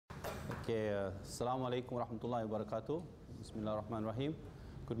Okay, Assalamu alaikum wa rahmatullahi wa barakatuh. Bismillahirrahmanirrahim.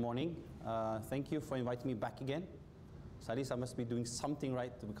 Good morning. Thank you for inviting me back again. So at least I must be doing something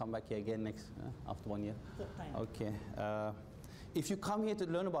right to come back here again next after 1 year. Good time. Okay. If you come here to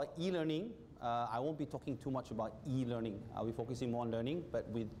learn about e-learning, I won't be talking too much about e-learning. I'll be focusing more on learning, but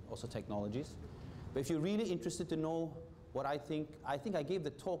with also technologies. But if you're really interested to know what I think I gave the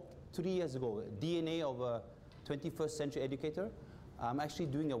talk 3 years ago, DNA of a 21st century educator. I'm actually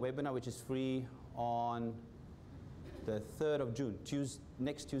doing a webinar which is free on the 3rd of June,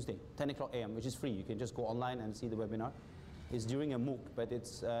 next Tuesday, 10 o'clock a.m., which is free. You can just go online and see the webinar. It's during a MOOC, but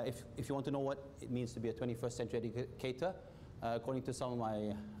it's, if you want to know what it means to be a 21st century educator, according to some of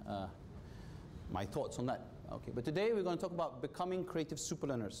my, my thoughts on that. Okay, but today we're going to talk about becoming creative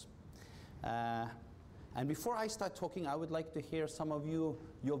superlearners. And before I start talking, I would like to hear some of your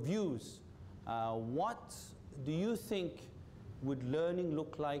views. What do you think would learning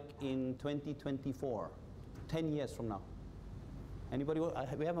look like in 2024, 10 years from now? Anybody,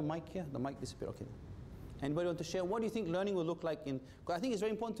 we have a mic here? The mic disappeared, okay. Anybody want to share? What do you think learning will look like in, because I think it's very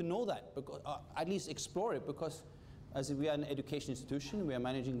important to know that, because, at least explore it, because as we are an education institution, we are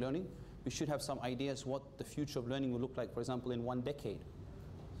managing learning, we should have some ideas what the future of learning will look like, for example, in 1 decade.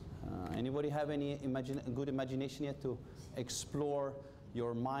 Anybody have any good imagination here to explore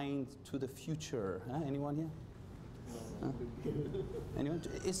your mind to the future? Anyone here? Anyone?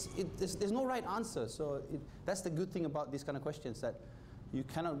 There's no right answer, so that's the good thing about these kind of questions, that you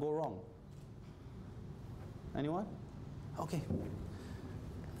cannot go wrong. Anyone? Okay.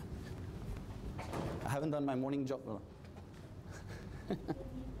 I haven't done my morning job.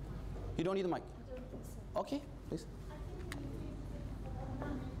 You don't need the mic? Okay, please.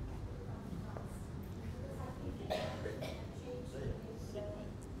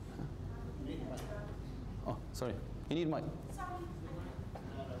 Oh, sorry. You need mic. Sorry.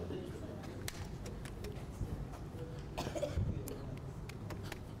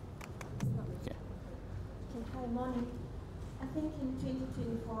 Okay. Hi, morning. I think in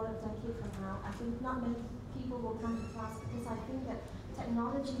 2024, a decade from now, I think not many people will come to class because I think that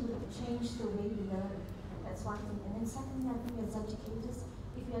technology will change the way we learn. That's one thing. And then secondly, I think as educators,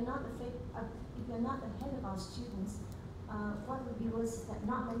 if we are not ahead of our students, what would be worse is that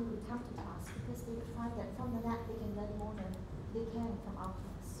not many would come to class because they would find that from the net they can learn more than they can from our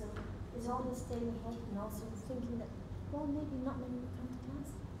class. So it's always staying ahead and also thinking that, well, maybe not many would come to class.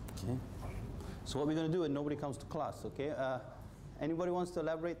 Okay. So what we're going to do when nobody comes to class, okay? Anybody wants to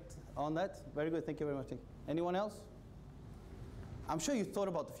elaborate on that? Very good, thank you very much. Anyone else? I'm sure you thought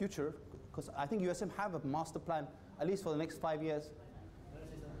about the future, because I think USM have a master plan, at least for the next 5 years.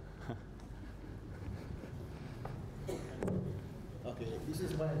 Okay, this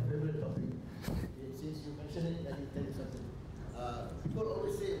is my favorite topic. Since you mentioned it, let me tell you something. People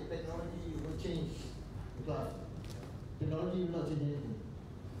always say technology will change the class. Technology will not change anything.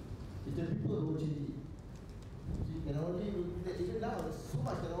 It's the people who will change it. See, technology will, even now, there's so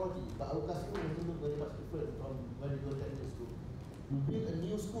much technology, but our classroom will look very much different from when we go to technical school. We build a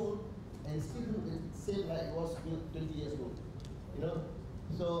new school and still look the same like it was built 20 years ago. You know?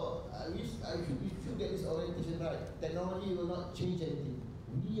 So we should get this orientation right. Technology will not change anything.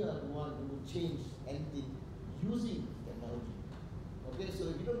 We are the one who will change anything using technology. Okay,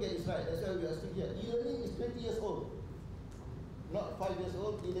 so if you don't get this right, that's why we are still here. E-learning is 20 years old. Not 5 years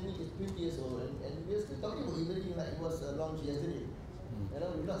old, e-learning is 20 years old. And we are still talking about e-learning like it was launched yesterday. You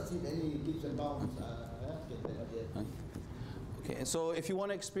know, we've not seen any leaps and bounds. Okay, so if you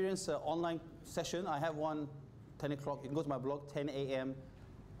want to experience an online session, I have one 10 o'clock. You can go to my blog, 10 a.m.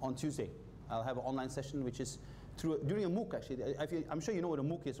 on Tuesday. I'll have an online session which is during a MOOC actually. I'm sure you know what a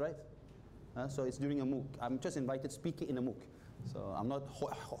MOOC is, right? So it's during a MOOC. I'm just invited speaking in a MOOC. So I'm not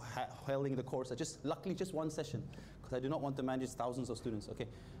hailing the course. Luckily just one session, because I do not want to manage thousands of students. Okay.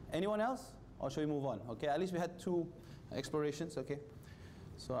 Anyone else? Or shall we move on? Okay. At least we had 2 explorations. Okay.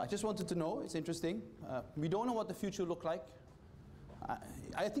 So I just wanted to know. It's interesting. We don't know what the future will look like.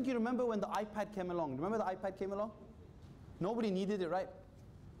 I think you remember when the iPad came along. Remember the iPad came along? Nobody needed it, right?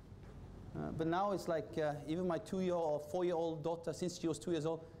 But now it's like even my 2-year-old or 4-year-old daughter, since she was 2 years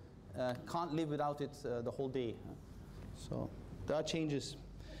old, can't live without it the whole day. So there are changes.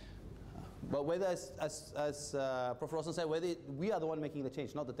 But whether, as Prof. Roshan said, whether we are the one making the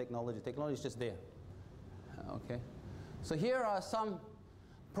change, not the technology. Technology is just there. Okay. So here are some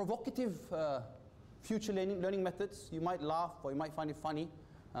provocative future learning methods. You might laugh or you might find it funny.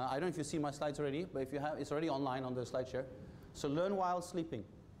 I don't know if you see my slides already, but if you have, it's already online on the slide share. So learn while sleeping.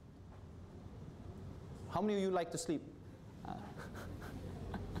 How many of you like to sleep?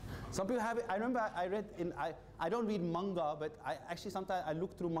 Some people have it. I remember I read in, I don't read manga, but I actually sometimes I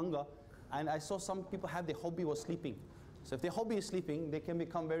look through manga And I saw some people have their hobby was sleeping. So if their hobby is sleeping, they can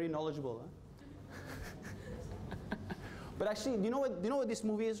become very knowledgeable. Huh? But actually, do you know what this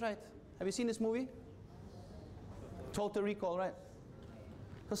movie is, right? Have you seen this movie? Total Recall, right?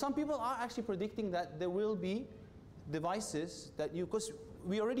 So some people are actually predicting that there will be devices that you, because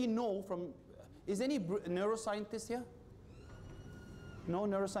we already know from, is there any neuroscientist here? No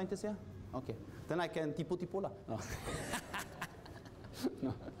neuroscientist here? Okay. Then I can tipu-tipu lah. No.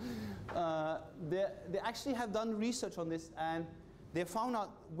 No. They actually have done research on this, and they found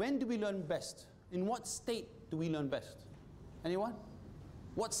out, when do we learn best? In what state do we learn best? Anyone?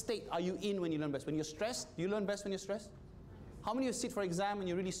 What state are you in when you learn best? When you're stressed, do you learn best when you're stressed? How many of you sit for exam and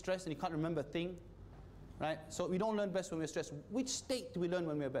you're really stressed and you can't remember a thing? Right? So we don't learn best when we're stressed. Which state do we learn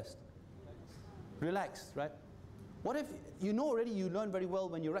when we're best? Relaxed, right? What if you know already you learn very well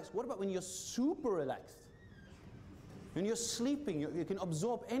when you're relaxed? What about when you're super relaxed? When you're sleeping, you can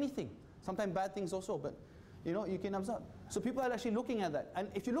absorb anything. Sometimes bad things also, but you know, you can absorb. So people are actually looking at that. And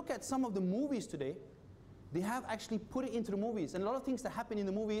if you look at some of the movies today, they have actually put it into the movies. And a lot of things that happen in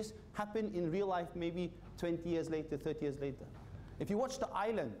the movies happen in real life maybe 20 years later, 30 years later. If you watch The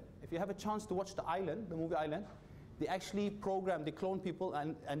Island, if you have a chance to watch The Island, the movie Island, they actually program, they clone people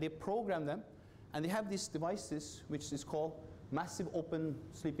and they program them. And they have these devices, which is called massive open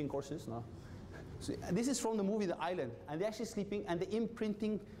sleeping courses. No? So this is from the movie The Island. And they're actually sleeping and they're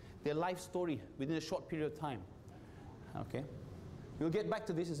imprinting their life story within a short period of time. Okay? We'll get back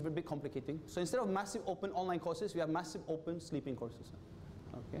to this, it's a bit complicating. So instead of massive open online courses, we have massive open sleeping courses.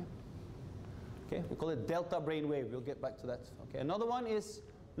 Okay? Okay, we call it delta brainwave. We'll get back to that. Okay, another one is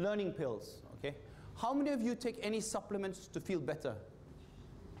learning pills. Okay? How many of you take any supplements to feel better?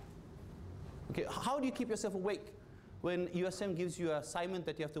 Okay, how do you keep yourself awake when USM gives you an assignment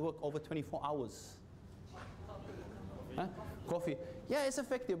that you have to work over 24 hours? Huh? Coffee. Yeah, it's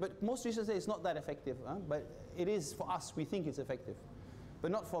effective, but most researchers say it's not that effective. Huh? But it is for us, we think it's effective.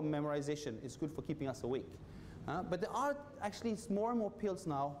 But not for memorization. It's good for keeping us awake. But there are actually more and more pills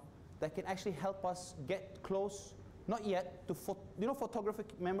now that can actually help us get close, not yet, to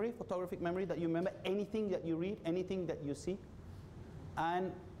photographic memory that you remember anything that you read, anything that you see.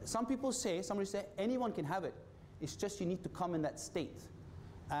 And some people say, somebody say, anyone can have it. It's just you need to come in that state.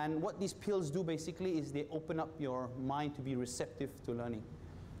 And what these pills do basically is they open up your mind to be receptive to learning.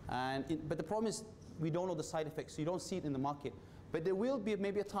 But the problem is we don't know the side effects, so you don't see it in the market. But there will be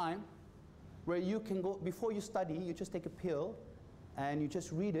maybe a time where you can go, before you study, you just take a pill and you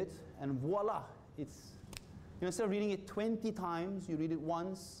just read it and voila, it's, instead of reading it 20 times, you read it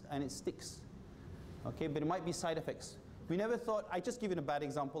once and it sticks. Okay, but it might be side effects. We never thought, I just give you a bad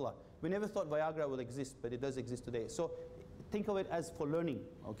example. We never thought Viagra will exist, but it does exist today. So think of it as for learning,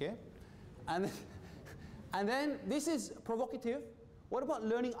 okay? And then this is provocative. What about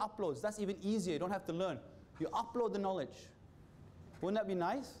learning uploads? That's even easier. You don't have to learn. You upload the knowledge. Wouldn't that be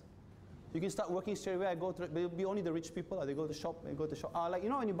nice? You can start working straight away. But it'll be only the rich people. They go to shop. They go to shop. Like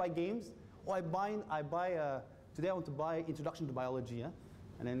when you buy games. Oh, today I want to buy Introduction to Biology. Yeah?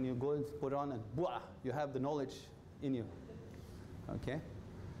 And then you go and put it on, and voila, you have the knowledge in you. Okay.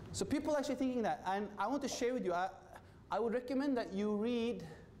 So people are actually thinking that, and I want to share with you. I would recommend that you read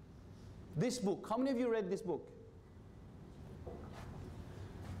this book. How many of you read this book?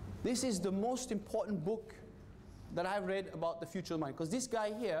 This is the most important book that I've read about the future of mind. Because this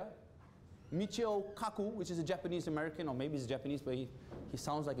guy here, Michio Kaku, which is a Japanese American, or maybe he's Japanese, but he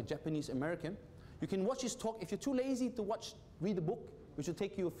sounds like a Japanese American. You can watch his talk. If you're too lazy to read the book, which will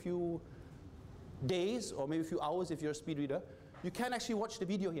take you a few days or maybe a few hours if you're a speed reader, you can actually watch the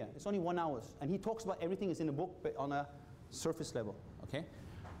video here. It's only 1 hour. And he talks about everything that's in the book, but on a surface level. Okay?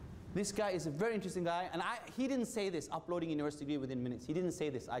 This guy is a very interesting guy. And he didn't say this, uploading a university degree within minutes. He didn't say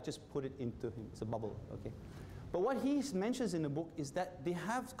this. I just put it into him. It's a bubble. Okay? But what he mentions in the book is that they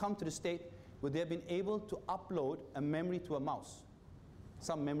have come to the state where they have been able to upload a memory to a mouse.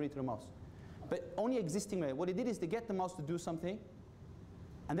 Some memory to a mouse. But only existing memory. What they did is they get the mouse to do something,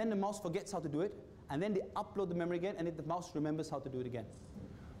 and then the mouse forgets how to do it, and then they upload the memory again, and then the mouse remembers how to do it again.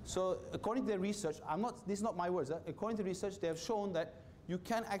 So according to their research, this is not my words, according to research, they have shown that you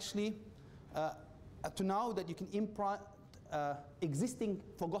can actually, to now that you can implant existing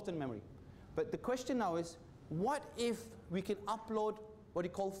forgotten memory. But the question now is, what if we can upload what we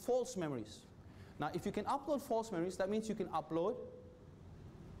call false memories? Now, if you can upload false memories, that means you can upload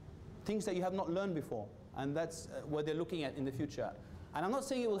things that you have not learned before. And that's what they're looking at in the future. And I'm not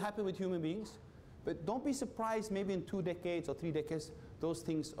saying it will happen with human beings, but don't be surprised maybe in 2 decades or 3 decades, those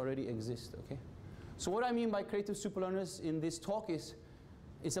things already exist, okay? So what I mean by creative superlearners in this talk is,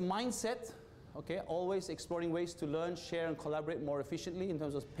 it's a mindset, okay? Always exploring ways to learn, share, and collaborate more efficiently in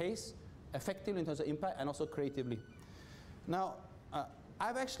terms of pace, effectively in terms of impact and also creatively. Now,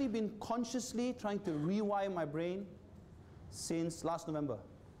 I've actually been consciously trying to rewire my brain since last November.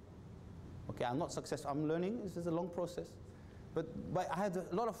 Okay, I'm not successful. I'm learning. This is a long process. But I had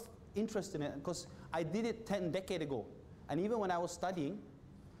a lot of interest in it because I did it 10 decades ago. And even when I was studying,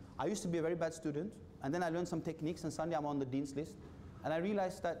 I used to be a very bad student. And then I learned some techniques, and suddenly I'm on the dean's list. And I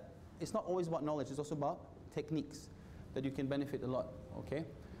realized that it's not always about knowledge. It's also about techniques that you can benefit a lot. Okay?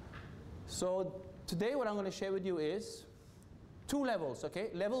 So today what I'm going to share with you is 2 levels.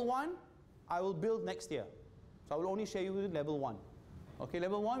 Okay? Level 1, I will build next year. So I will only share you with level 1. Okay,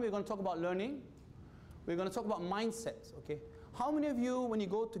 level 1, we're going to talk about learning. We're going to talk about mindset. Okay, how many of you, when you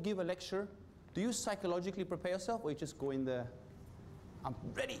go to give a lecture, do you psychologically prepare yourself, or you just go in there, I'm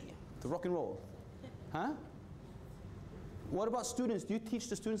ready to rock and roll? Huh? What about students? Do you teach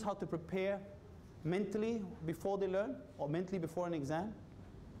the students how to prepare mentally before they learn, or mentally before an exam?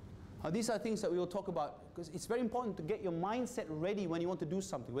 These are things that we will talk about, because it's very important to get your mindset ready when you want to do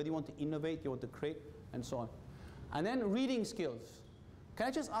something, whether you want to innovate, you want to create, and so on. And then reading skills. Can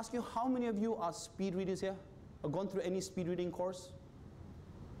I just ask you, how many of you are speed readers here? Or gone through any speed reading course?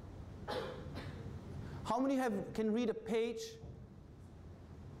 How many can read a page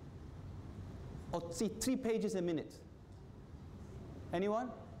or see 3 pages a minute?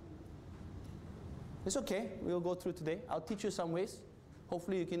 Anyone? It's okay, we'll go through today. I'll teach you some ways.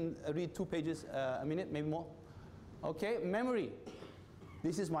 Hopefully you can read 2 pages a minute, maybe more. Okay, memory.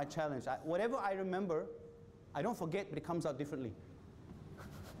 This is my challenge. Whatever I remember, I don't forget, but it comes out differently.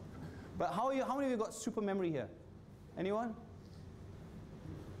 But how many of you got super memory here? Anyone?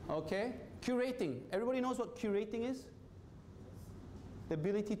 Okay. Curating. Everybody knows what curating is? The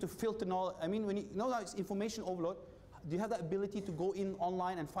ability to filter knowledge. I mean, when you know that it's information overload, do you have that ability to go in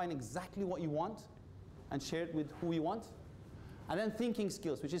online and find exactly what you want and share it with who you want? And then thinking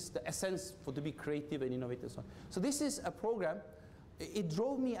skills, which is the essence for to be creative and innovative. So this is a program. It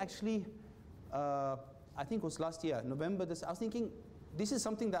drove me actually, I think it was last year, November. I was thinking, this is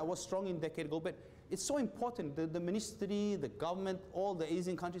something that was strong in a decade ago, but it's so important. The ministry, the government, all the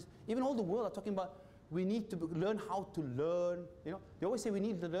Asian countries, even all the world are talking about we need to learn how to learn. You know, they always say we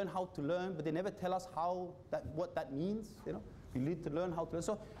need to learn how to learn, but they never tell us what that means. You know, we need to learn how to learn.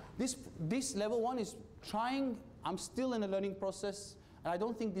 So this level 1 is trying. I'm still in a learning process, and I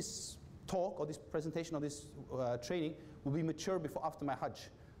don't think this talk or this presentation or this training will be mature before after my Hajj.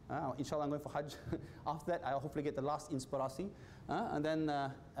 Inshallah, I'm going for Hajj. After that, I'll hopefully get the last inspirasi. And then,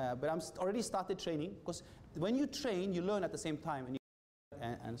 but I'm already started training, because when you train, you learn at the same time,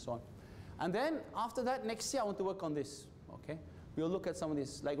 and so on. And then after that, next year, I want to work on this. Okay, we'll look at some of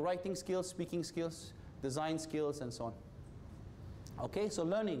this, like writing skills, speaking skills, design skills, and so on. Okay, so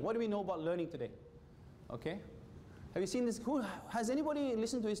learning. What do we know about learning today? Okay, have you seen this? Has anybody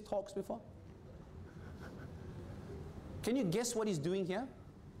listened to his talks before? Can you guess what he's doing here?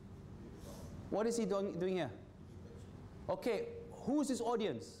 What is he doing here? Okay, who is his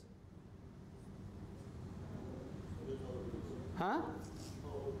audience? Huh?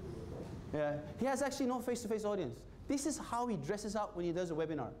 Yeah, he has actually no face-to-face audience. This is how he dresses up when he does a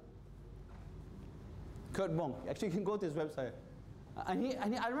webinar. Kurt Bong. Actually, you can go to his website. And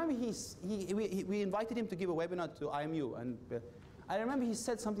I remember we invited him to give a webinar to IMU, and I remember he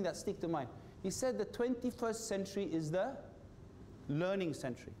said something that stuck to mind. He said the 21st century is the learning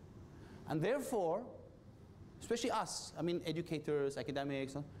century. And therefore, especially us, I mean educators,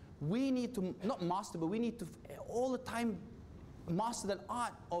 academics, we need to, not master, but we need to all the time master that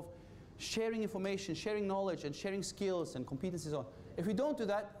art of sharing information, sharing knowledge, and sharing skills and competencies on. If we don't do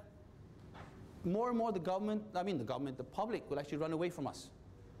that, more and more the public will actually run away from us.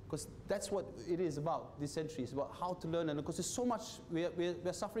 Because that's what it is about this century. It's about how to learn. And because there's so much,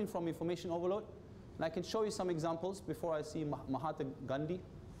 we're suffering from information overload. And I can show you some examples before I see Mahatma Gandhi.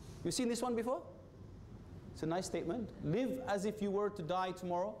 You've seen this one before? It's a nice statement. Live as if you were to die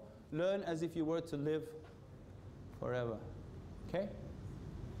tomorrow. Learn as if you were to live forever. Okay?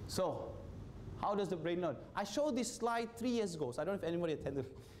 So, how does the brain learn? I showed this slide 3 years ago, so I don't know if anybody attended.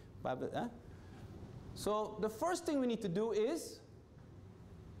 So, the first thing we need to do is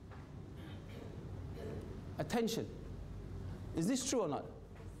attention. Is this true or not?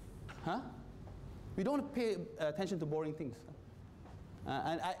 Huh? We don't pay attention to boring things.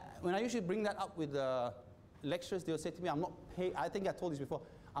 And when I usually bring that up with lecturers, they'll say to me, I'm not paid, I think I told this before,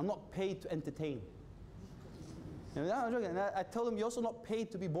 I'm not paid to entertain. And I tell them, you're also not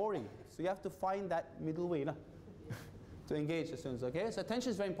paid to be boring. So you have to find that middle way to engage the students. Okay? So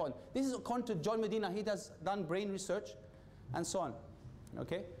attention is very important. This is according to John Medina. He has done brain research and so on.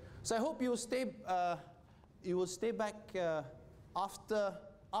 Okay? So I hope you will stay back after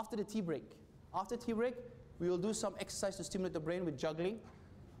after the tea break. After tea break, we will do some exercise to stimulate the brain with juggling.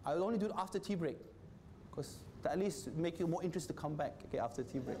 I will only do it after tea break, because at least make you more interested to come back, okay, after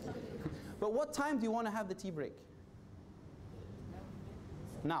tea break. But what time do you want to have the tea break?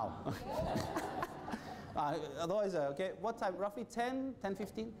 Now. Otherwise, okay, what time? Roughly 10,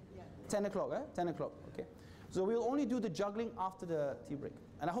 10:15? Yeah. 10 o'clock, eh? 10 o'clock, okay. So we'll only do the juggling after the tea break.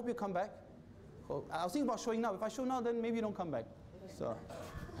 And I hope you come back. I was thinking about showing now. If I show now, then maybe you don't come back. So,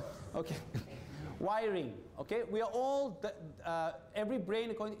 okay. Wiring, okay? We are all, every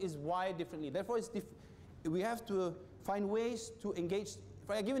brain is wired differently. Therefore, we have to find ways to engage. If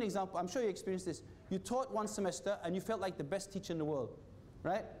I give an example, I'm sure you experienced this. You taught one semester and you felt like the best teacher in the world,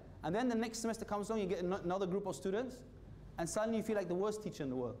 right? And then the next semester comes along, you get another group of students, and suddenly you feel like the worst teacher in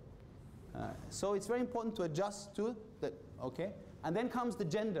the world. So it's very important to adjust to that, okay? And then comes the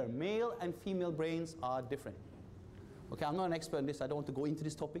gender. Male and female brains are different. Okay, I'm not an expert in this. I don't want to go into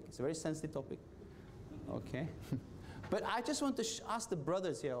this topic. It's a very sensitive topic. Okay? But I just want to ask the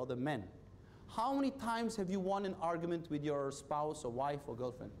brothers here, or the men, how many times have you won an argument with your spouse or wife or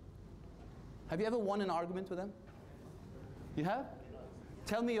girlfriend? Have you ever won an argument with them? You have?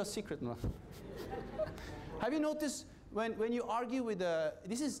 Tell me your secret. No. Have you noticed when you argue with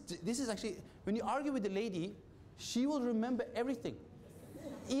this is actually, when you argue with the lady, she will remember everything,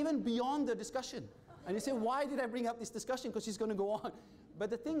 even beyond the discussion. And you say, why did I bring up this discussion? Because she's going to go on.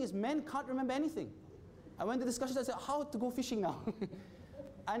 But the thing is, men can't remember anything. And when the discussion starts, I say, how to go fishing now?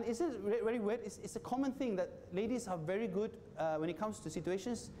 And is it very weird? It's a common thing that ladies are very good when it comes to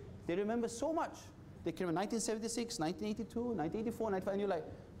situations. They remember so much. They can remember 1976, 1982, 1984, 1995, and you're like,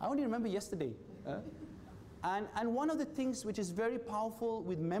 I only remember yesterday. And one of the things which is very powerful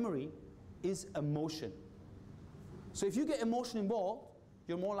with memory is emotion. So if you get emotion involved,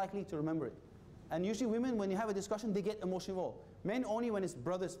 you're more likely to remember it. And usually women, when you have a discussion, they get emotion involved. Men only when it's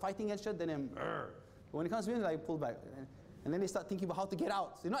brothers fighting against each other, then but when it comes to women, they pull back. And then they start thinking about how to get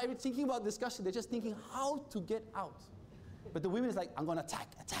out. So they're not even thinking about discussion, they're just thinking how to get out. But the women is like, I'm going to attack,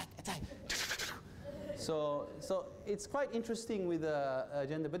 attack, attack. So it's quite interesting with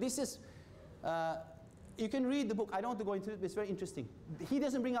gender. But this is, you can read the book. I don't want to go into it, but it's very interesting. He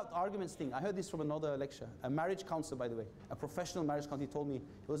doesn't bring out the arguments thing. I heard this from another lecture. A marriage counselor, by the way. A professional marriage counselor. He told me.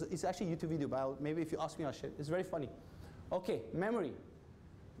 It's actually a YouTube video, but maybe if you ask me, I'll share it. It's very funny. Okay, memory.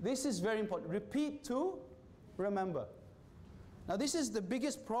 This is very important. Repeat to remember. Now this is the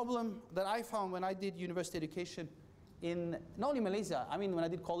biggest problem that I found when I did university education in, not only Malaysia, I mean when I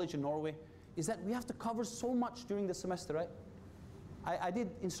did college in Norway, is that we have to cover so much during the semester, right? I did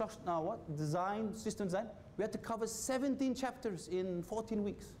instructional, design, system design. We had to cover 17 chapters in 14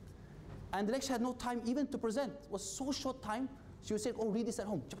 weeks. And the lecturer had no time even to present. It was so short time. She would say, oh, read this at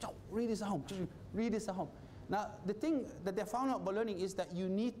home. Read this at home. Read this at home. Now, the thing that they found out about learning is that you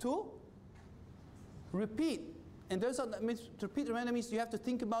need to repeat. And there's that means to repeat, remember, means you have to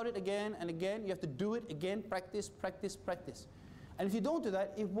think about it again and again. You have to do it again, practice, practice, practice. And if you don't do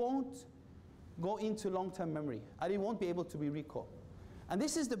that, it won't go into long-term memory. And it won't be able to be recalled. And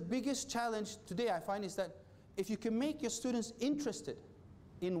this is the biggest challenge today, I find, is that if you can make your students interested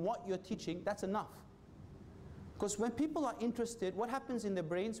in what you're teaching, that's enough. Because when people are interested, what happens in their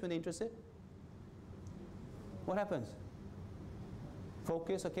brains when they're interested? What happens?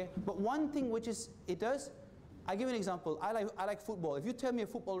 Focus, okay? But one thing which is, it does, I give an example. I like football. If you tell me a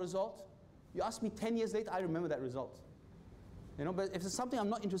football result, you ask me 10 years later, I remember that result. You know, but if it's something I'm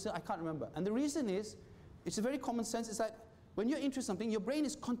not interested in, I can't remember. And the reason is, it's a very common sense, is that when you're interested in something, your brain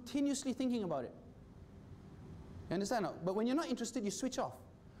is continuously thinking about it. You understand? But when you're not interested, you switch off.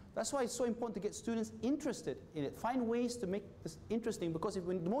 That's why it's so important to get students interested in it. Find ways to make this interesting, because the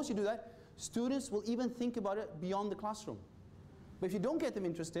most you do that, students will even think about it beyond the classroom. But if you don't get them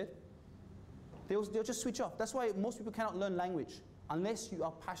interested, they'll just switch off. That's why most people cannot learn language unless you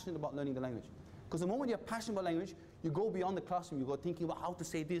are passionate about learning the language. Because the moment you're passionate about language, you go beyond the classroom. You go thinking about how to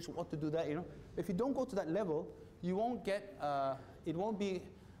say this, what to do that, you know. If you don't go to that level, you won't get, it won't be,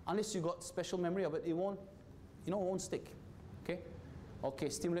 unless you got special memory of it, it won't, you know, it won't stick, okay? Okay,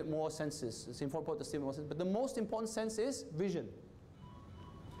 stimulate more senses. It's important to stimulate more senses. But the most important sense is vision.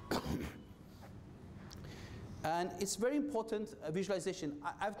 And it's very important, visualization.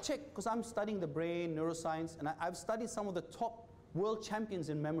 I've checked, because I'm studying the brain, neuroscience, and I've studied some of the top world champions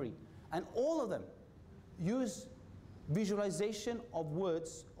in memory. And all of them use visualization of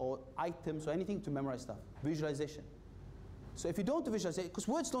words or items or anything to memorize stuff. Visualization. So if you don't do visualization, because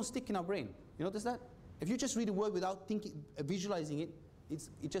words don't stick in our brain. You notice that? If you just read a word without thinking, visualizing it,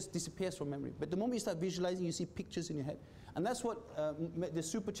 it just disappears from memory. But the moment you start visualizing, you see pictures in your head. And that's what the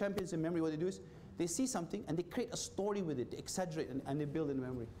super champions in memory, what they do is, they see something and they create a story with it, they exaggerate and they build in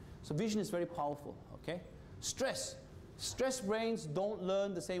memory. So vision is very powerful, okay? Stress. Stress brains don't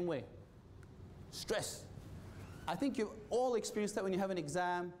learn the same way. Stress. I think you've all experienced that when you have an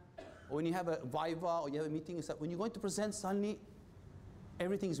exam, or when you have a viva, or you have a meeting, is that when you're going to present, suddenly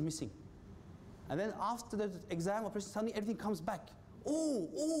everything is missing. And then after the exam or presentation, suddenly everything comes back. Ooh,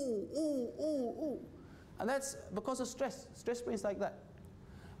 ooh, ooh, ooh, ooh. And that's because of stress. Stress brains like that.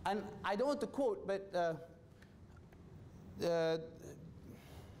 And I don't want to quote, but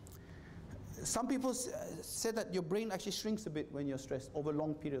some people say that your brain actually shrinks a bit when you're stressed over a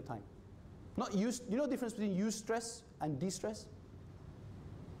long period of time. Not used, you know the difference between eustress and de-stress?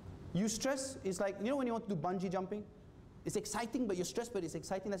 Eustress is like, you know when you want to do bungee jumping? It's exciting, but you're stressed, but it's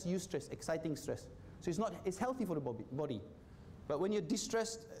exciting. That's eustress, exciting stress. So it's healthy for the body. But when you're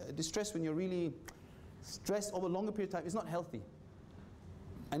distressed, when you're really stressed over a longer period of time, it's not healthy.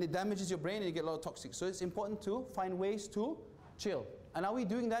 And it damages your brain and you get a lot of toxic. So it's important to find ways to chill. And are we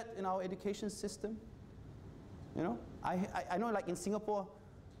doing that in our education system? You know, I know like in Singapore,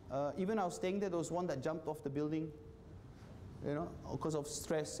 even I was staying there, there was one that jumped off the building, you know, because of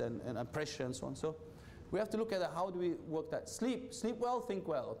stress and pressure and so on. So we have to look at how do we work that. Sleep well, think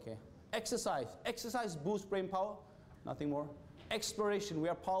well, okay. Exercise boosts brain power, nothing more. Exploration, we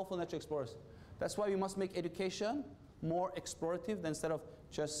are powerful natural explorers. That's why we must make education more explorative than instead of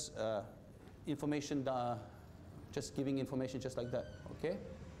just information, just giving information just like that, okay?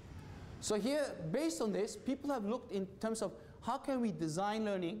 So here, based on this, people have looked in terms of how can we design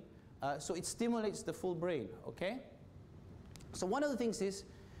learning so it stimulates the full brain, okay? So one of the things is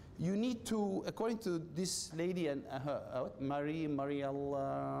you need to, according to this lady and her,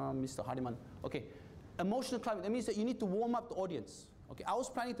 Marielle, Mr. Hardiman, okay, emotional climate, that means that you need to warm up the audience, okay? I was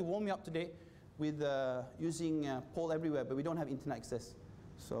planning to warm you up today with using poll everywhere, but we don't have internet access.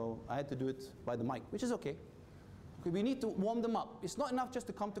 So I had to do it by the mic, which is okay. Okay, we need to warm them up. It's not enough just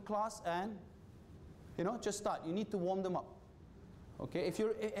to come to class and, you know, just start. You need to warm them up. Okay,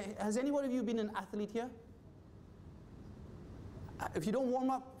 has any one of you been an athlete here? If you don't warm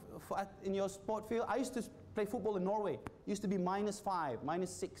up in your sport field, I used to play football in Norway. It used to be -5,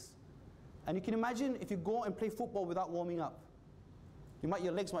 -6. And you can imagine if you go and play football without warming up.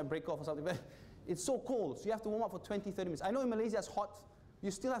 Your legs might break off or something, but it's so cold, so you have to warm up for 20, 30 minutes. I know in Malaysia it's hot, you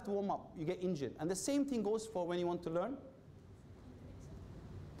still have to warm up, you get injured. And the same thing goes for when you want to learn.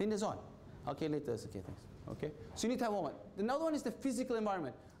 Tinder's on. Okay, later, okay, thanks. Okay, so you need to have warm up. Another one is the physical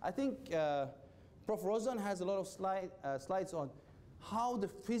environment. I think Prof. Rozan has a lot of slides on how the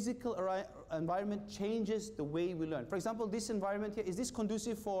physical environment changes the way we learn. For example, this environment here, is this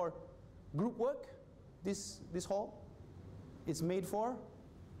conducive for group work? This hall? It's made for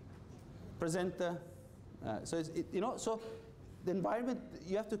presenter. So the environment,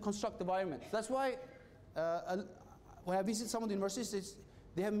 you have to construct the environment. That's why when I visit some of the universities,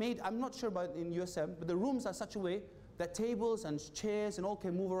 they have made, I'm not sure about in USM, but the rooms are such a way that tables and chairs and all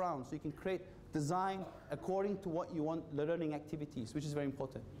can move around. So you can create design according to what you want, the learning activities, which is very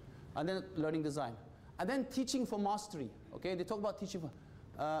important. And then learning design. And then teaching for mastery. Okay, they talk about teaching for,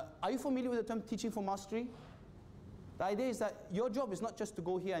 are you familiar with the term teaching for mastery? The idea is that your job is not just to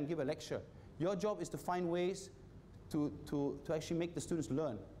go here and give a lecture. Your job is to find ways to actually make the students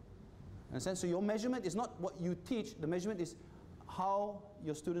learn. In a sense, so your measurement is not what you teach, the measurement is how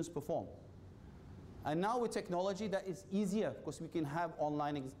your students perform. And now with technology, that is easier because we can have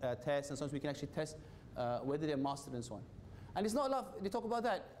online tests and so on, so we can actually test whether they're mastered and so on. And it's not enough, they talk about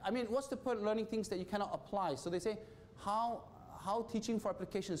that. I mean, what's the point of learning things that you cannot apply? So they say, how teaching for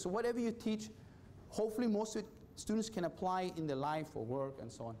applications. So whatever you teach, hopefully most of it, students can apply in their life or work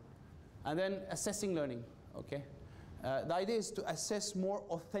and so on. And then assessing learning, okay? The idea is to assess more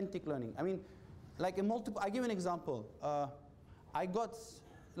authentic learning. I mean, like I give an example.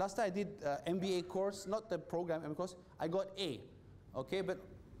 Last time I did MBA course, not the program, MBA course, I got A, okay? But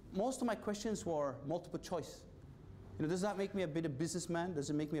most of my questions were multiple choice. You know, does that make me a better businessman? Does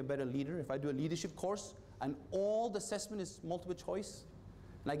it make me a better leader? If I do a leadership course and all the assessment is multiple choice,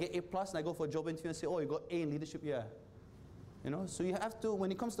 and I get A+, and I go for a job interview and say, oh, you got A in leadership, yeah. You know, so you have to,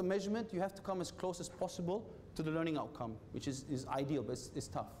 when it comes to measurement, you have to come as close as possible to the learning outcome, which is ideal, but it's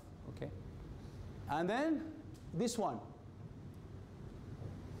tough, okay? And then this one.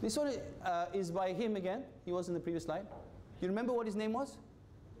 This one is by him again. He was in the previous slide. You remember what his name was?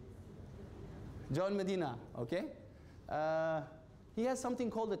 John Medina, okay? He has something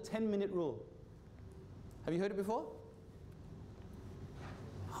called the 10-minute rule. Have you heard it before?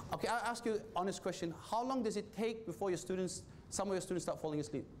 Okay, I'll ask you an honest question. How long does it take before some of your students start falling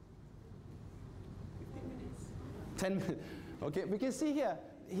asleep? 15 minutes. 10 minutes. Okay, we can see here,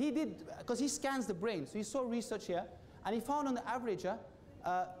 he did, because he scans the brain, so he saw research here, and he found on the average,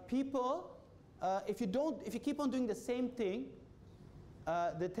 people, if you keep on doing the same thing,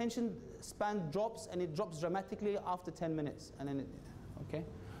 the attention span drops, and it drops dramatically after 10 minutes. And then okay?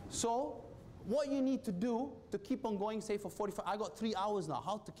 So what you need to do to keep on going, say for 45, I got 3 hours now,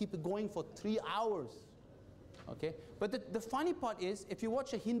 how to keep it going for 3 hours. Okay? But the funny part is, if you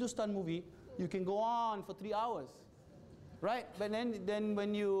watch a Hindustan movie, you can go on for 3 hours. Right? But then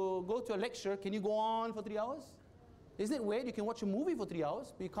when you go to a lecture, can you go on for 3 hours? Isn't it weird? You can watch a movie for 3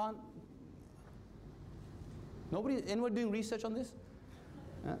 hours, but you can't. Anyone doing research on this?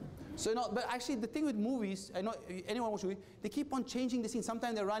 Yeah. So no, but actually the thing with movies, I know anyone watch a movie, they keep on changing the scene.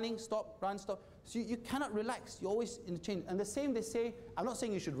 Sometimes they're running, stop, run, stop. So you cannot relax. You're always in the change. And the same they say, I'm not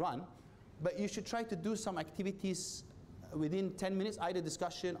saying you should run, but you should try to do some activities within 10 minutes, either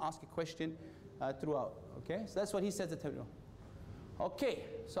discussion, ask a question throughout. Okay, so that's what he says at the Okay,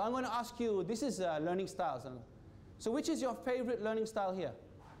 so I'm going to ask you, this is learning styles. So which is your favorite learning style here?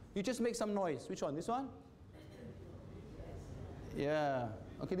 You just make some noise. Which one? This one? Yeah.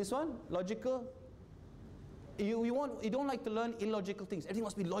 Okay, this one? Logical? You don't like to learn illogical things. Everything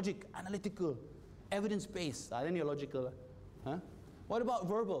must be logic, analytical, evidence-based. Then you're logical. Huh? What about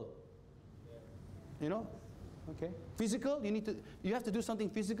verbal? You know? Okay. Physical? You have to do something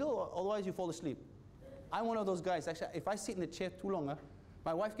physical, or otherwise you fall asleep. I'm one of those guys. Actually, if I sit in the chair too long,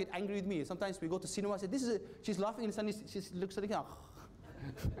 my wife gets angry with me. Sometimes we go to cinema, I say, she's laughing, and suddenly she looks at the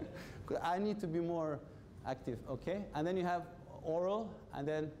I need to be more active, okay? And then you have oral, and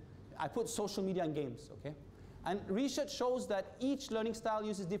then I put social media and games, okay? And research shows that each learning style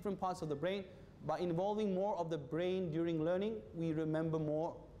uses different parts of the brain. By involving more of the brain during learning, we remember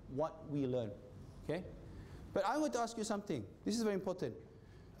more what we learn, okay? But I want to ask you something. This is very important.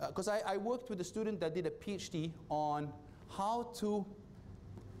 Because I worked with a student that did a PhD on how to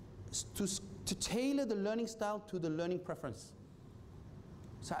tailor the learning style to the learning preference.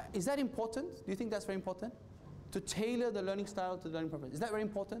 So is that important? Do you think that's very important? To tailor the learning style to the learning preference. Is that very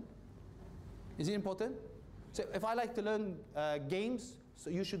important? Is it important? So if I like to learn games, so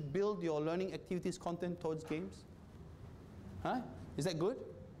you should build your learning activities content towards games? Huh? Is that good?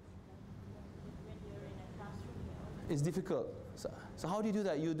 When you're in a classroom. It's difficult. So how do you do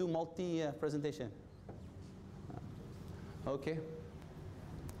that? You do multi-presentation. Okay.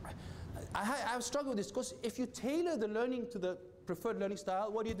 I've struggled with this because if you tailor the learning to the preferred learning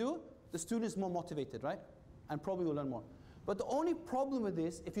style, what do? The student is more motivated, right? And probably will learn more. But the only problem with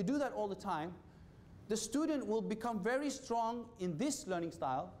this, if you do that all the time, the student will become very strong in this learning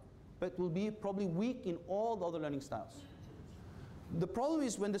style, but will be probably weak in all the other learning styles. The problem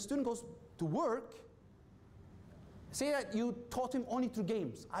is when the student goes to work, say that you taught him only through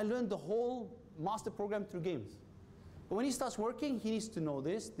games. I learned the whole master program through games. But when he starts working, he needs to know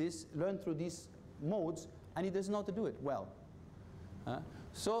this, learn through these modes, and he doesn't know how to do it well.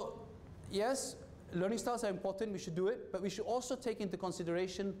 So, yes, learning styles are important, we should do it, but we should also take into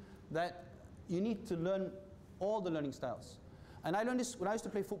consideration that you need to learn all the learning styles. And I learned this when I used to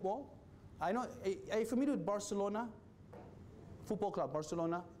play football. I know, are you familiar with Barcelona? Football club,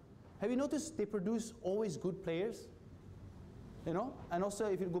 Barcelona. Have you noticed they produce always good players? You know? And also,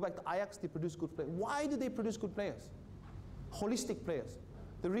 if you go back to Ajax, they produce good players. Why do they produce good players? Holistic players.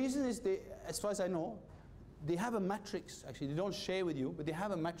 The reason is they, as far as I know, they have a matrix, actually. They don't share with you, but they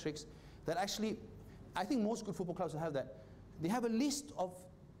have a matrix that actually, I think most good football clubs will have that. They have a list of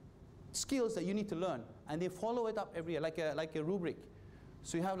skills that you need to learn, and they follow it up every year, like a rubric.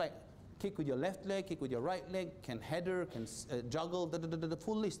 So you have like, kick with your left leg, kick with your right leg, can header, can juggle, the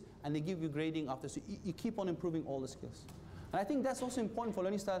full list, and they give you grading after. So you keep on improving all the skills. And I think that's also important for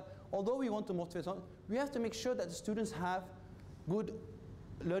learning style. Although we want to motivate, we have to make sure that the students have good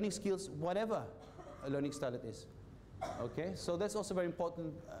learning skills, whatever learning style it is. Okay, so that's also very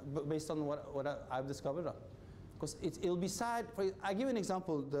important based on what I've discovered. Because it'll be sad. I give you an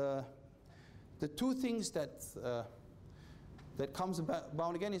example. The two things that comes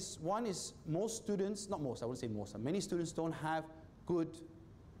about again is, one is most students, not most, I wouldn't say most, many students don't have good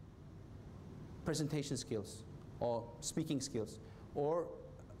presentation skills or speaking skills or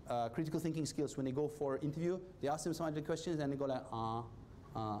critical thinking skills. When they go for an interview, they ask them some other questions and they go like,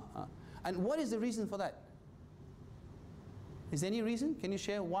 And what is the reason for that? Is there any reason? Can you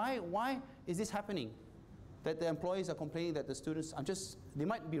share why is this happening? That the employees are complaining that the students, they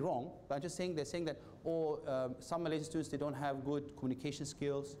might be wrong, but I'm just saying, they're saying that, some Malaysian students, they don't have good communication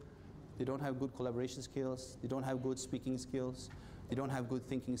skills, they don't have good collaboration skills, they don't have good speaking skills, they don't have good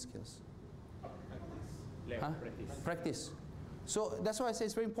thinking skills. Practice. So that's why I say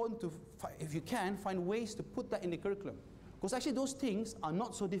it's very important to, if you can, find ways to put that in the curriculum. Because actually those things are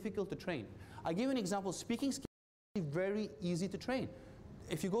not so difficult to train. I give you an example. Speaking skills are very easy to train.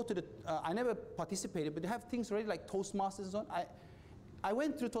 If you go to the, I never participated, but they have things already like Toastmasters and so on. I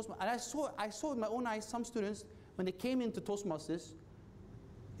went through Toastmasters, and I saw with my own eyes some students, when they came into Toastmasters,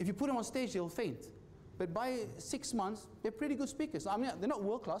 if you put them on stage, they'll faint. But by 6 months, they're pretty good speakers. I mean, they're not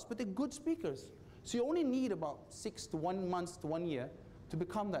world class, but they're good speakers. So you only need about 6 to 1 month to 1 year to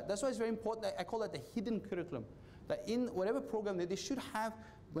become that. That's why it's very important that I call that the hidden curriculum. That in whatever program they should have,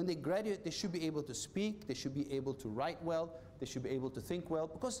 when they graduate, they should be able to speak, they should be able to write well, they should be able to think well,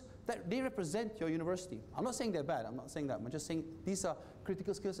 because they represent your university. I'm not saying they're bad, I'm not saying that. I'm just saying these are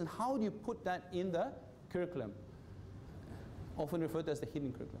critical skills, and how do you put that in the curriculum? Often referred to as the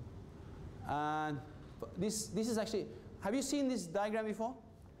hidden curriculum. And this is actually, have you seen this diagram before?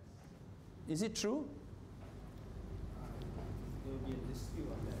 Is it true? There will be a dispute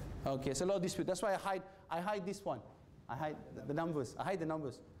on that. Okay, so a lot of dispute. That's why I hide this one. I hide the numbers. I hide the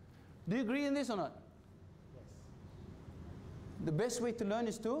numbers. Do you agree in this or not? Yes. The best way to learn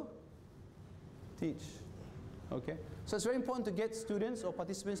is to teach. Okay? So it's very important to get students or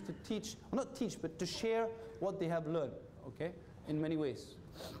participants to teach, or not teach, but to share what they have learned, okay, in many ways.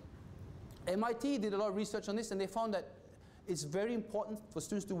 MIT did a lot of research on this, and they found that it's very important for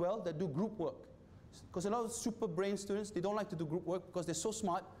students to do well that do group work. Because a lot of super brain students, they don't like to do group work because they're so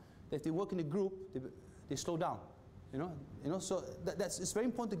smart that if they work in a group, they slow down. So it's very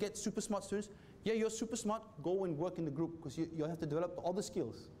important to get super smart students. Yeah, you're super smart, go and work in the group because you have to develop all the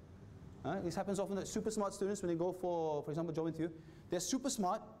skills. This happens often that super smart students, when they go for example, job interview, they're super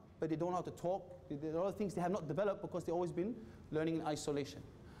smart, but they don't know how to talk. There are a lot of things they have not developed because they've always been learning in isolation.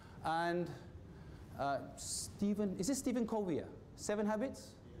 And is this Stephen Covey? 7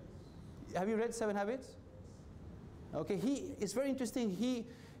 Habits? Yes. Have you read 7 Habits? Okay, it's very interesting. He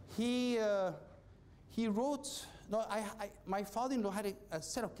wrote, my father-in-law had a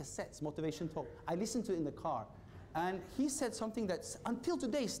set of cassettes, motivation talk. I listened to it in the car. And he said something that until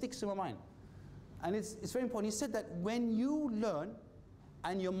today sticks in my mind. And it's very important. He said that when you learn,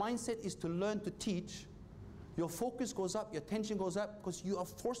 and your mindset is to learn to teach, your focus goes up, your attention goes up, because you are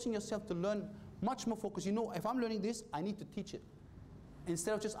forcing yourself to learn much more focus. You know, if I'm learning this, I need to teach it.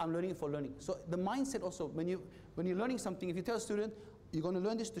 Instead of just, I'm learning it for learning. So the mindset also, when you're learning something, if you tell a student, you're going to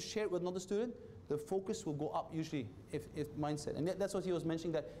learn this to share it with another student, the focus will go up usually, if mindset. And that's what he was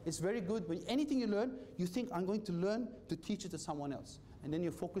mentioning, that it's very good. When anything you learn, you think, I'm going to learn to teach it to someone else. And then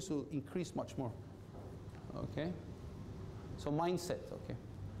your focus will increase much more. Okay? So mindset, okay.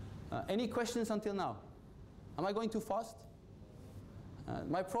 Any questions until now? Am I going too fast?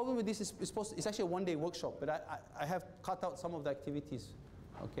 My problem with this is it's actually a one-day workshop, but I have cut out some of the activities,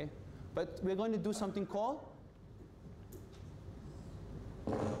 okay? But we're going to do something called,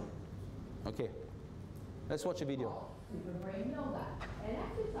 okay, let's watch a video. Super brain yoga, an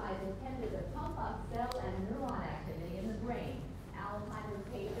exercise intended to pump up cell and neuron activity in the brain. Alzheimer's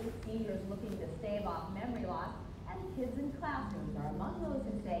patients, seniors looking to stave off memory loss, and kids in classrooms are among those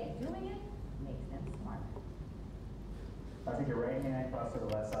who say doing it makes them smarter. Now take your right hand across to the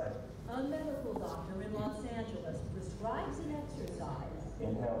left side. A medical doctor in Los Angeles prescribes an exercise.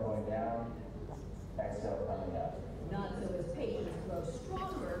 Inhale going down, exhale coming up. Not so his patients grow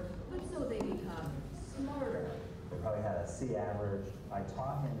stronger, but so they become smarter. They probably had a C average. I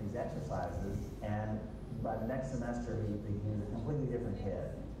taught him these exercises, and by the next semester he was a completely different kid.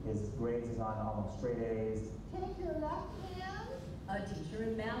 His grades is on almost straight A's. Take your left hand. A teacher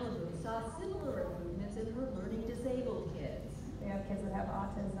in Malibu saw similar improvements in her learning disabled kids. We have kids that have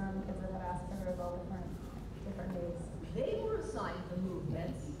autism, kids that have Asperger's, all different needs. They were assigned the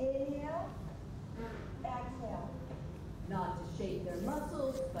movements. Inhale, exhale. Not to shape their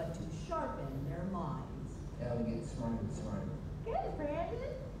muscles, but to sharpen their minds. Yeah, we get smarter and smarter. Good,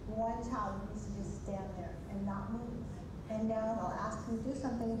 Brandon. One child needs to just stand there and not move. And now I'll ask him to do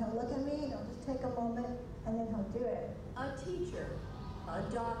something, and he'll look at me, and he'll just take a moment, and then he'll do it. A teacher, a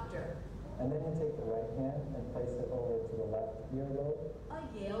doctor, And then you take the right hand and place it over to the left earlobe. a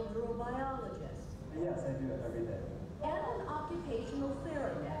Yale neurobiologist, Yes, I do it every day. and an occupational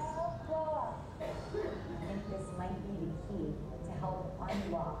therapist. I think this might be the key to help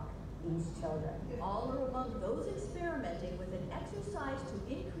unlock these children. All are among those experimenting with an exercise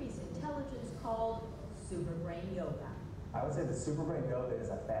to increase intelligence called super brain yoga. I would say the super brain yoga is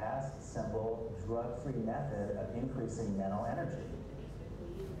a fast, simple, drug-free method of increasing mental energy.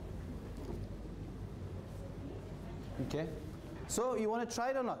 Okay. So you want to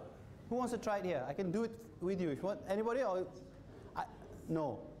try it or not? Who wants to try it here? I can do it with you if you want. Anybody? Or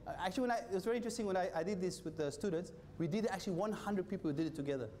no. Actually, it was very interesting when I did this with the students. We did actually 100 people who did it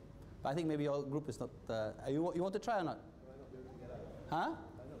together. But I think maybe your group is not. You want to try or not? Huh?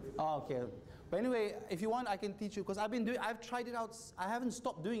 Oh, okay. But anyway, if you want, I can teach you, because I've tried it out. I haven't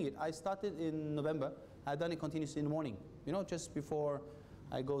stopped doing it. I started in November. I've done it continuously in the morning. You know, just before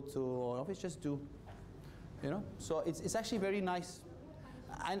I go to office, just do. You know, so it's actually very nice.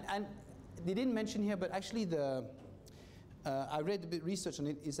 And they didn't mention here, but actually I read a bit of research on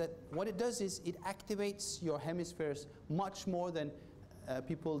it, is that what it does is it activates your hemispheres much more than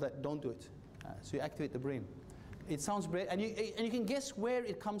people that don't do it. So you activate the brain. It sounds great, and you can guess where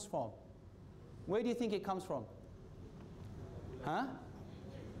it comes from. Where do you think it comes from? Huh?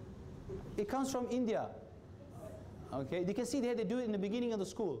 It comes from India. Okay, you can see there they do it in the beginning of the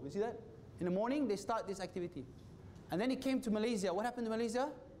school. You see that? In the morning they start this activity. And then it came to Malaysia. What happened to Malaysia?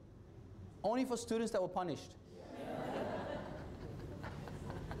 Only for students that were punished.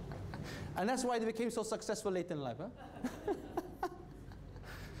 And that's why they became so successful later in life. Huh?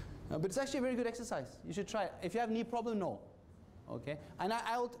 But it's actually a very good exercise. You should try it. If you have knee problem, no. Okay? And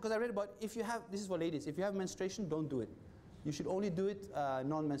because I read about, if you have, this is for ladies, if you have menstruation, don't do it. You should only do it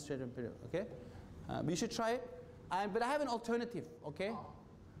non-menstruating period. Okay? But you should try it. But I have an alternative. Okay?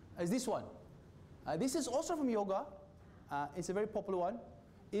 Is this one. This is also from yoga. It's a very popular one.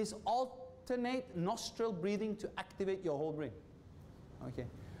 Is alternate nostril breathing to activate your whole brain. Okay.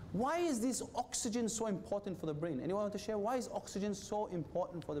 Why is this oxygen so important for the brain? Anyone want to share? Why is oxygen so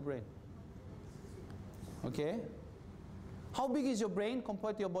important for the brain? Okay. How big is your brain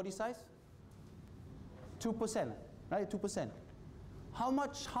compared to your body size? 2%, right? 2%.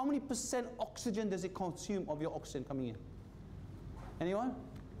 How many percent oxygen does it consume of your oxygen coming in? Anyone?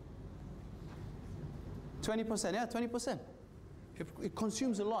 20%, yeah, 20%. It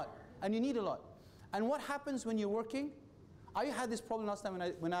consumes a lot, and you need a lot. And what happens when you're working? I had this problem last time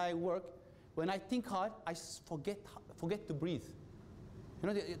when I work. When I think hard, I forget to breathe. You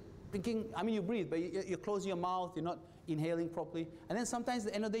know, you're thinking, I mean, you breathe, but you're closing your mouth, you're not inhaling properly. And then sometimes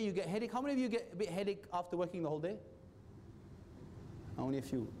at the end of the day, you get headache. How many of you get a bit headache after working the whole day? Only a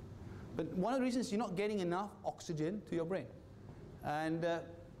few. But one of the reasons you're not getting enough oxygen to your brain. And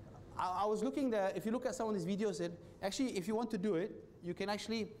I was looking there, if you look at some of these videos, actually, if you want to do it, you can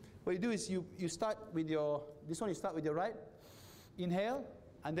actually, what you do is you start with your, this one you start with your right, inhale,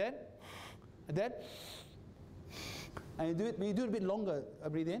 and then, and you do it a bit longer,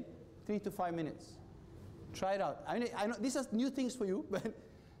 breathe in, 3 to 5 minutes. Try it out. I mean, I know these are new things for you, but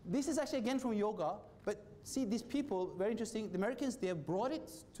this is actually again from yoga, but see these people, very interesting, the Americans, they have brought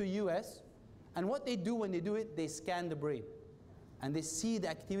it to US, and what they do when they do it, they scan the brain. And they see the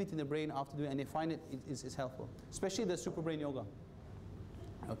activity in the brain after doing it, and they find it is helpful. Especially the super brain yoga.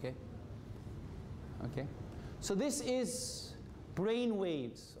 Okay? Okay? So this is brain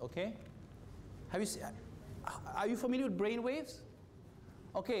waves, okay? Are you familiar with brain waves?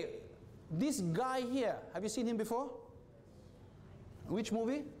 Okay, this guy here, have you seen him before? Which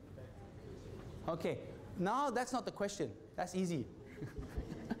movie? Okay, now that's not the question. That's easy.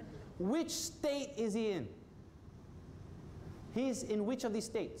 Which state is he in? He's in which of these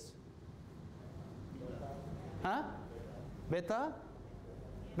states? Huh? Beta?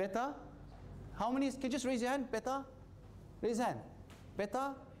 Beta? How many? Can you just raise your hand? Beta? Raise your hand.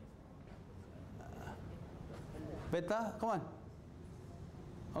 Beta? Beta? Come on.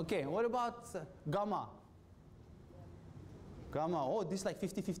 Okay, what about gamma? Gamma. Oh, this is like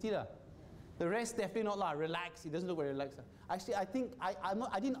 50-50 lah. The rest definitely not lah. Relax. He doesn't look very relaxed. Actually, I think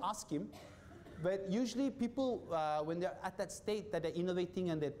I didn't ask him. But usually people, when they're at that state that they're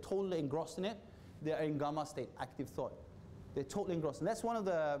innovating and they're totally engrossed in it, they're in gamma state, active thought. They're totally engrossed. And that's one of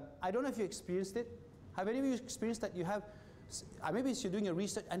the, I don't know if you experienced it. Have any of you experienced that you have, maybe you're doing your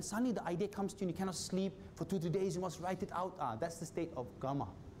research and suddenly the idea comes to you and you cannot sleep for 2 to 3 days, you must write it out. That's the state of gamma.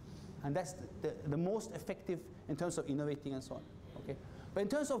 And that's the most effective in terms of innovating and so on. Okay? But in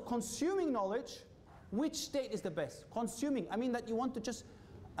terms of consuming knowledge, which state is the best? Consuming, I mean that you want to just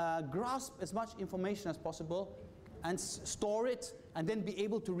grasp as much information as possible and store it and then be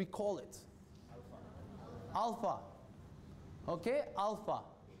able to recall it. Alpha. Okay, alpha.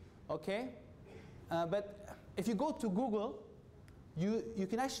 Okay? But if you go to Google, you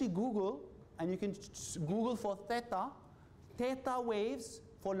can actually Google and you can Google for theta waves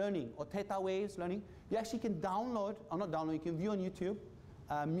for learning or theta waves learning. You actually can download, or not download, you can view on YouTube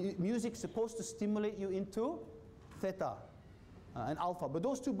music supposed to stimulate you into theta. And alpha. But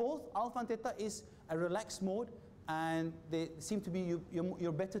those two both, alpha and theta, is a relaxed mode, and they seem to be,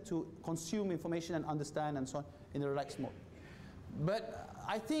 you're better to consume information and understand and so on in the relaxed mode. But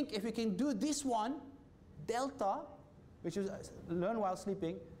I think if we can do this one, delta, which is learn while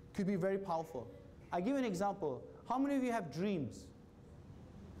sleeping, could be very powerful. I'll give you an example. How many of you have dreams?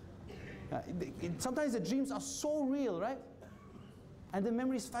 Sometimes the dreams are so real, right? And the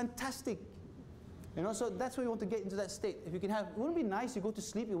memory is fantastic. You know, so that's why you want to get into that state. If you can have, wouldn't it be nice, you go to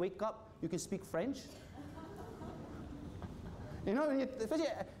sleep, you wake up, you can speak French? You know,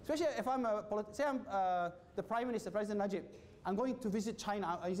 especially if I'm say I'm the Prime Minister, President Najib, I'm going to visit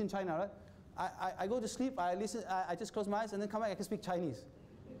China, he's in China, right? I go to sleep, I listen, I just close my eyes, and then come back, I can speak Chinese.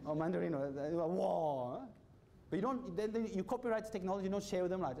 Or Mandarin, or whoa. But you don't, then you copyright the technology, you don't share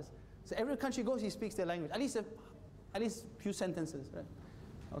with them like this. So every country goes, he speaks their language, at least a few sentences, right?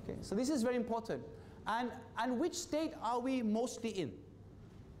 Okay, so this is very important. And which state are we mostly in?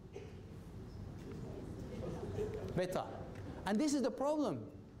 Beta. And this is the problem.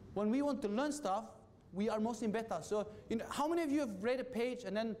 When we want to learn stuff, we are mostly in beta. So, you know, how many of you have read a page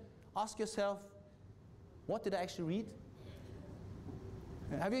and then ask yourself, what did I actually read?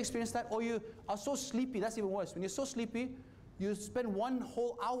 Have you experienced that? Or you are so sleepy, that's even worse. When you're so sleepy, you spend 1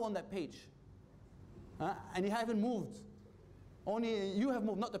 whole hour on that page. And you haven't moved. Only you have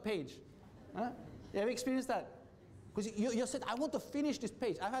moved, not the page. You have experienced that? Because you said, I want to finish this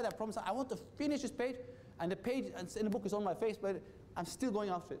page. I've had that problem. I want to finish this page, and the page in the book is on my face, but I'm still going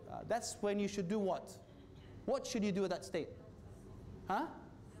after it. That's when you should do what? What should you do at that state? Huh?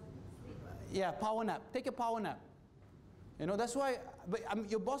 Yeah, power nap. Take a power nap. You know, that's why, but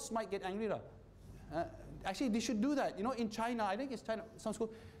your boss might get angry. Actually, they should do that. You know, in China, I think it's China, some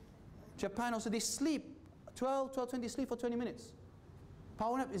school, Japan also, they sleep 20 sleep for 20 minutes.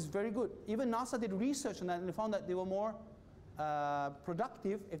 Power nap is very good. Even NASA did research on that, and they found that they were more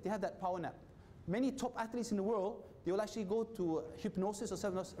productive if they had that power nap. Many top athletes in the world, they will actually go to hypnosis or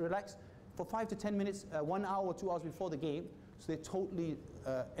self-hypnosis, relax for 5 to 10 minutes, 1 hour or 2 hours before the game, so they're totally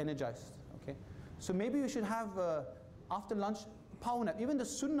energized. Okay, so maybe you should have after lunch power nap. Even the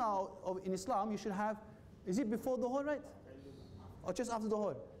sunnah in Islam, you should have. Is it before Dhuhr, right? Or just after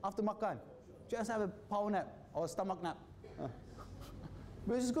Dhuhr, after makan? Just have a power nap or a stomach nap.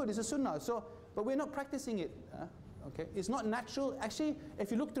 But it's good, it's a sunnah. So, but we're not practicing it. Okay, it's not natural. Actually,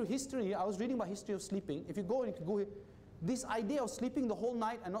 if you look through history, I was reading about history of sleeping. If you go and you can go here, this idea of sleeping the whole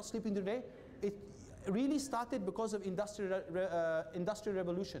night and not sleeping today, it really started because of industrial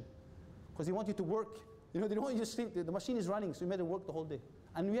revolution. Because they want you to work. You know, they don't want you to sleep. The machine is running, so you better work the whole day.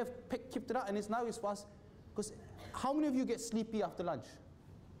 And we have kept it up, and it's fast. Because how many of you get sleepy after lunch?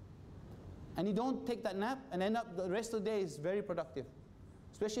 And you don't take that nap, and end up the rest of the day is very productive.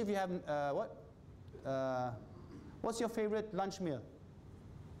 Especially if you have what's your favorite lunch meal?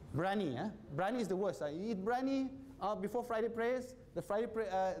 Brani, eh? Brani is the worst. You eat brani before Friday prayers. The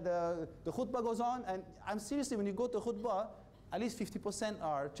khutbah goes on, and I'm seriously, when you go to khutbah, at least 50%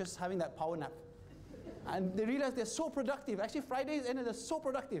 are just having that power nap. And they realize they're so productive. Actually, Fridays ended, they're so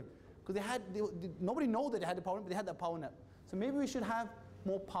productive because nobody knows that they had the power nap, but they had that power nap. So maybe we should have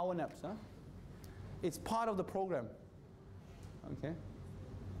more power naps. Huh? It's part of the program. Okay.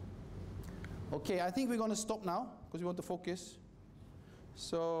 Okay, I think we're going to stop now because we want to focus.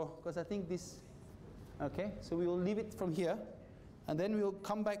 So, because I think this, okay, so we will leave it from here, and then we'll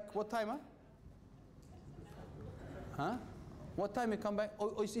come back. What time, huh? Huh? What time we come back?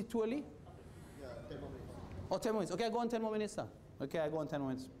 Oh, is it too early? Yeah, 10 more minutes. Oh, 10 minutes. Okay, I go on 10 more minutes, sir. Okay, I go on 10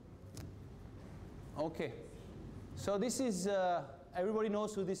 minutes. Okay. So this is, everybody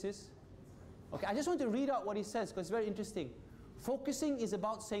knows who this is. Okay, I just want to read out what he says because it's very interesting. Focusing is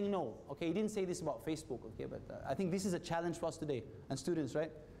about saying no. Okay, he didn't say this about Facebook, okay, but I think this is a challenge for us today, and students,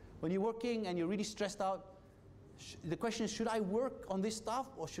 right? When you're working and you're really stressed out, the question is, should I work on this stuff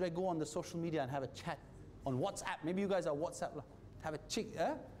or should I go on the social media and have a chat on WhatsApp? Maybe you guys are WhatsApp, have a chick,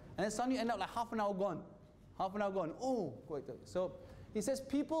 and then suddenly you end up like half an hour gone. Half an hour gone, oh, wait. So he says,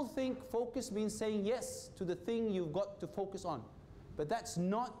 people think focus means saying yes to the thing you've got to focus on. But that's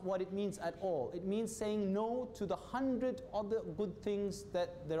not what it means at all. It means saying no to the 100 other good things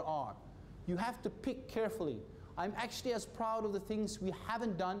that there are. You have to pick carefully. I'm actually as proud of the things we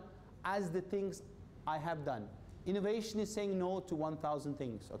haven't done as the things I have done. Innovation is saying no to 1,000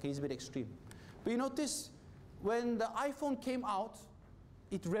 things. Okay, it's a bit extreme. But you notice, when the iPhone came out,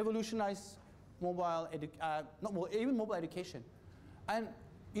 it revolutionized even mobile education. And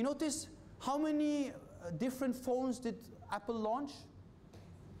you notice how many different phones did Apple launch?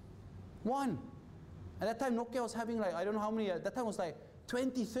 1. At that time, Nokia was having like, I don't know how many, at that time it was like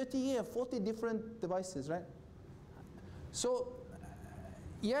 20, 30, 40 different devices, right? So,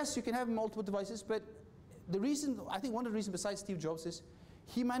 yes, you can have multiple devices, but the reason, I think one of the reasons besides Steve Jobs is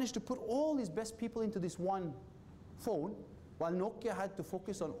he managed to put all his best people into this one phone, while Nokia had to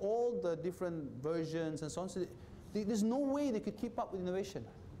focus on all the different versions and so on. So there's no way they could keep up with innovation.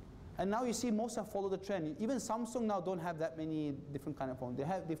 And now you see most have followed the trend. Even Samsung now don't have that many different kind of phones.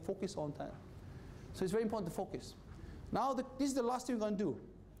 They focus on time. So it's very important to focus. Now, this is the last thing we're going to do.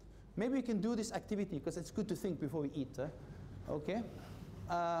 Maybe we can do this activity, because it's good to think before we eat. Okay?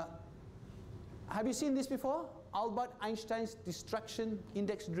 Have you seen this before? Albert Einstein's distraction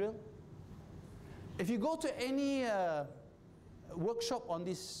index drill. If you go to any workshop on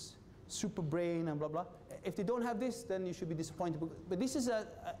this super brain and blah, blah, if they don't have this, then you should be disappointed. But this is a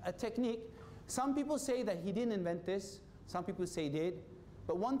technique. Some people say that he didn't invent this. Some people say he did.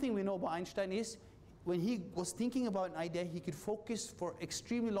 But one thing we know about Einstein is when he was thinking about an idea, he could focus for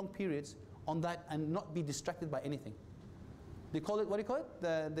extremely long periods on that and not be distracted by anything. They call it, what do you call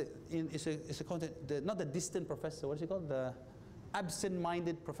it? It's called not the distant professor. What is it called? The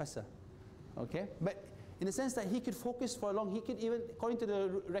absent-minded professor. Okay? But in the sense that he could focus for long, he could even, according to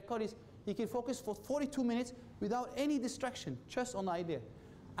the record, he could focus for 42 minutes without any distraction, just on the idea.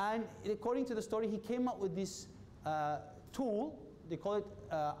 And according to the story, he came up with this tool. They call it,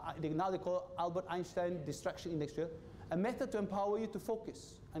 now they call it Albert Einstein Distraction Index Drill, a method to empower you to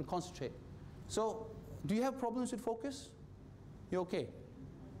focus and concentrate. So, do you have problems with focus? You're okay?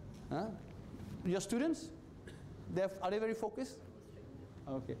 Huh? Your students? Are they very focused?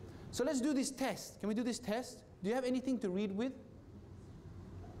 Okay. So let's do this test. Can we do this test? Do you have anything to read with?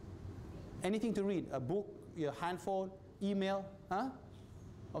 Anything to read? A book, your handphone, email? Huh?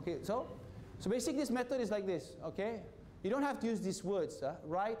 Okay, so basically this method is like this, okay? You don't have to use these words,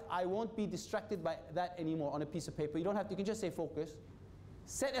 right? I won't be distracted by that anymore on a piece of paper. You don't have to, you can just say focus.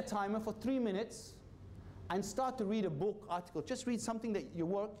 Set a timer for 3 minutes and start to read a book, article. Just read something that you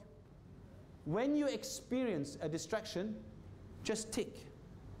work. When you experience a distraction, just tick.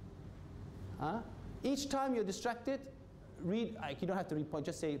 Each time you're distracted, read, you don't have to read,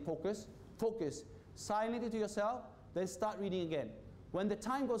 just say focus, focus. Silent it to yourself, then start reading again. When the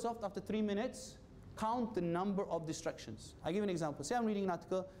time goes off after 3 minutes, count the number of distractions. I'll give you an example. Say I'm reading an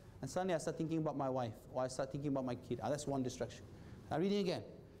article, and suddenly I start thinking about my wife, or I start thinking about my kid. That's one distraction. I'm reading again.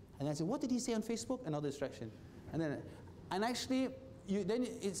 And then I say, what did he say on Facebook? Another distraction. And actually, then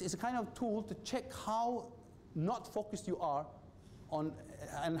it's a kind of tool to check how not focused you are on,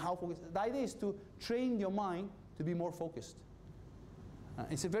 and how focused. The idea is to train your mind to be more focused.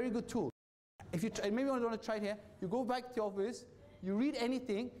 It's a very good tool. If you maybe you want to try it here, you go back to your office, you read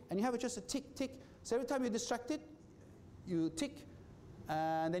anything, and you have just a tick, tick. So every time you're distracted, you tick,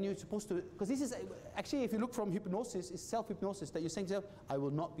 and then you're supposed to, because this is, actually if you look from hypnosis, it's self-hypnosis, that you're saying to yourself, I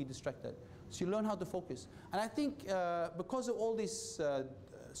will not be distracted. So you learn how to focus. And I think because of all this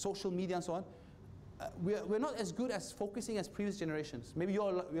social media and so on, we're not as good as focusing as previous generations. Maybe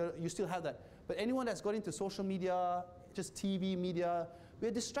you still have that. But anyone that's got into social media, just TV, media, we're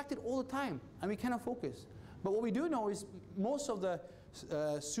distracted all the time, and we cannot focus. But what we do know is most of the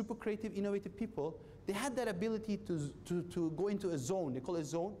super creative, innovative people, they had that ability to go into a zone. They call it a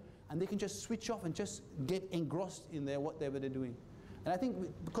zone, and they can just switch off and just get engrossed in whatever they're doing. And I think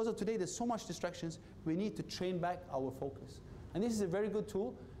because of today, there's so much distractions, we need to train back our focus. And this is a very good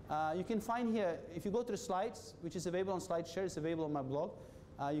tool. You can find here, if you go to the slides, which is available on SlideShare, it's available on my blog.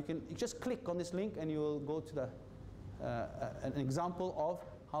 You just click on this link, and you will go to an example of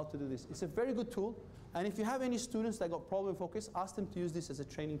how to do this. It's a very good tool. And if you have any students that got problem focus, ask them to use this as a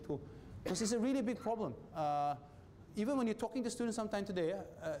training tool. Because it's a really big problem. Even when you're talking to students sometime today,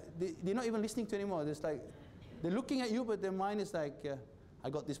 they're not even listening to you anymore. It's like, they're looking at you, but their mind is like, I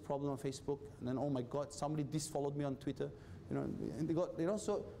got this problem on Facebook, and then, oh my God, somebody disfollowed me on Twitter. And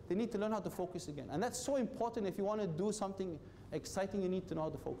so they need to learn how to focus again. And that's so important. If you want to do something exciting, you need to know how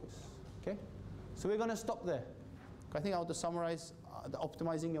to focus. Okay? So we're going to stop there. I think I want to summarize the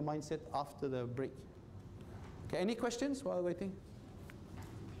optimizing your mindset after the break. Okay, any questions while waiting?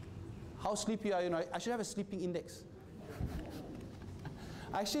 How sleepy are you? I should have a sleeping index.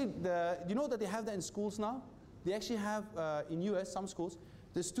 Actually, you know that they have that in schools now? They actually have, in US, some schools,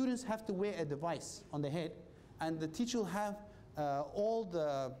 the students have to wear a device on their head, and the teacher will have all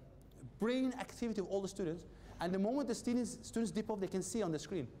the brain activity of all the students, and the moment the students dip off, they can see on the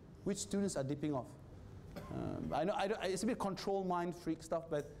screen which students are dipping off. I know it's a bit control mind freak stuff,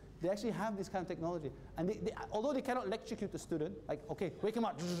 but they actually have this kind of technology. And although they cannot electrocute the student, like, okay, wake him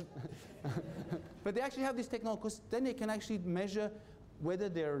up. But they actually have this technology, because then they can actually measure whether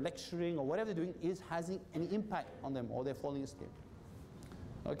they're lecturing or whatever they're doing has any impact on them, or they're falling asleep.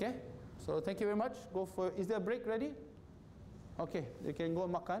 Okay? So thank you very much. Is there a break ready? Okay, you can go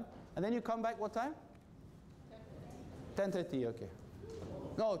and makan. And then you come back what time? 10:30, okay.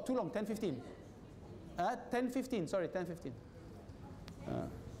 No, too long, 10:15. 10:15, sorry, 10:15.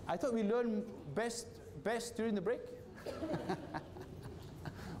 I thought we learn best during the break.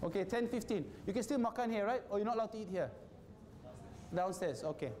 Okay, 10:15. You can still makan here, right? Or you're not allowed to eat here? Downstairs,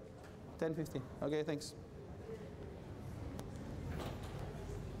 okay. 10:15. Okay, thanks.